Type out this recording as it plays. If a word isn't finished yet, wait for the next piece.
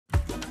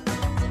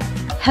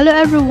Hello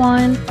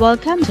everyone,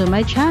 welcome to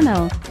my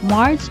channel,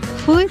 Margs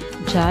Food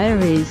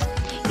Diaries.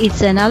 It's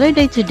another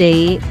day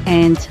today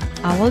and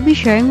I will be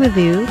sharing with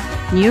you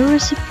new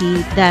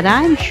recipe that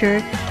I'm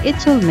sure it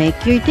will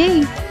make your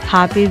day.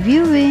 Happy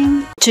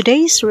viewing!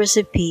 Today's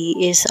recipe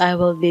is I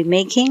will be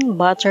making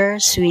butter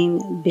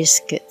swim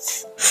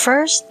biscuits.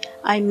 First,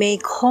 I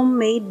make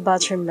homemade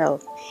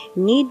buttermilk.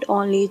 Need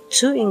only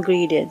 2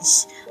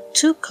 ingredients,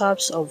 2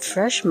 cups of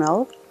fresh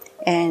milk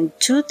and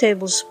 2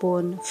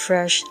 tablespoons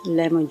fresh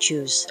lemon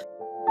juice.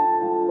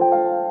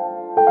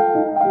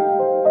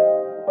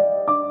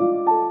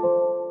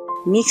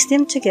 Mix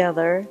them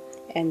together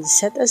and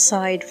set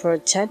aside for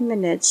 10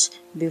 minutes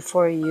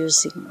before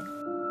using.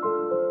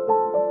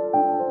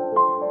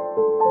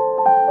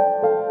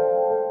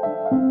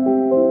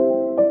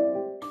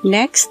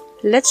 Next,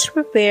 let's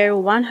prepare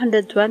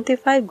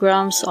 125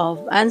 grams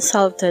of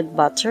unsalted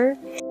butter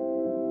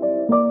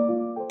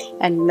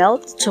and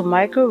melt to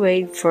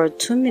microwave for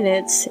 2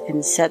 minutes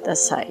and set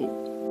aside.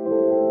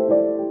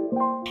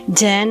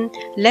 Then,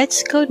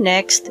 let's go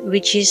next,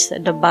 which is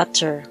the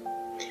butter.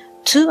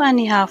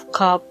 2½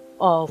 cup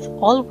of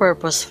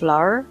all-purpose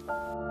flour,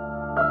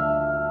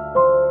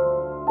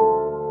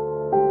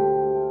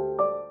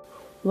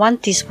 1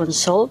 teaspoon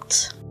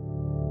salt,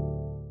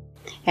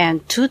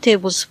 and 2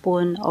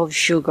 tablespoons of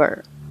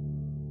sugar.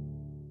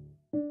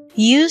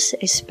 Use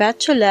a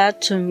spatula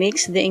to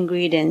mix the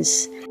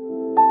ingredients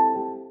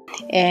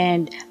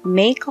and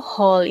make a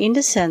hole in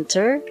the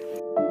center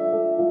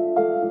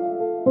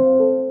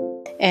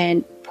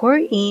and pour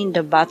in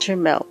the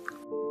buttermilk.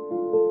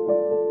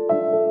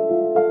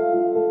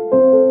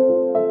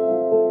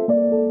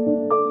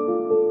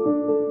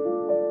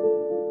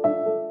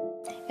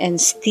 And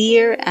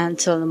stir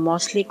until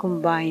mostly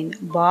combined,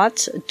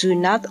 but do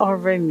not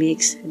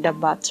overmix the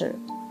butter.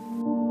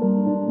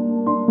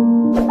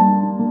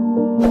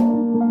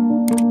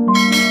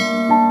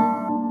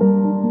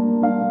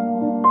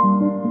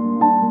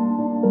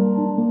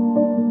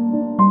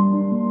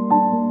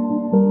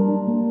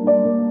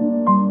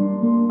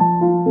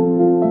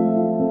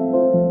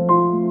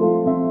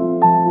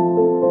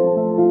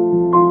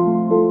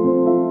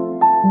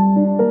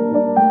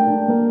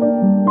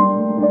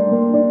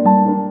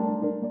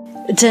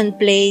 Then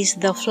place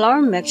the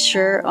flour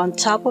mixture on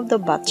top of the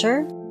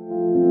butter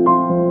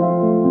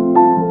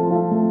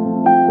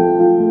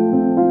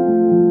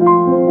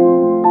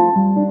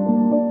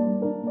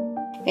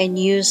and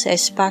use a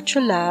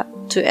spatula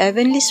to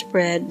evenly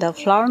spread the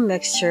flour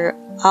mixture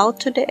out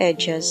to the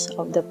edges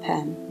of the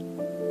pan.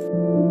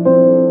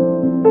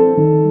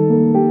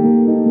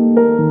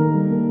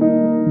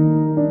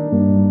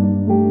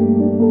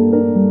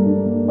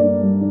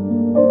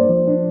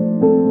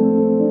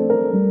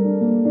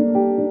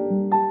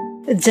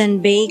 Then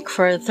bake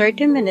for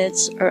 30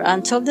 minutes or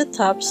until the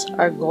tops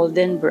are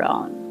golden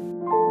brown.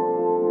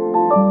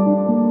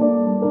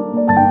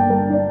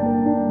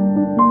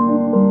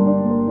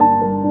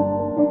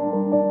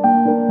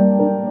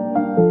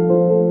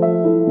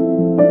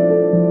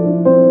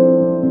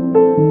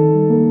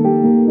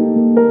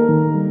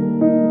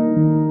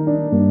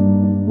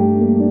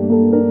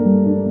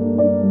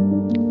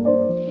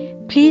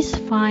 Please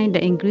find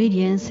the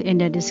ingredients in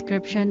the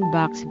description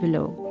box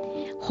below.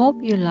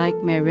 Hope you like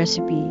my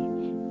recipe.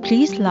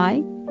 Please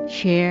like,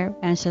 share,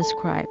 and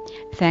subscribe.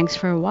 Thanks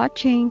for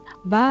watching.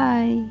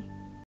 Bye!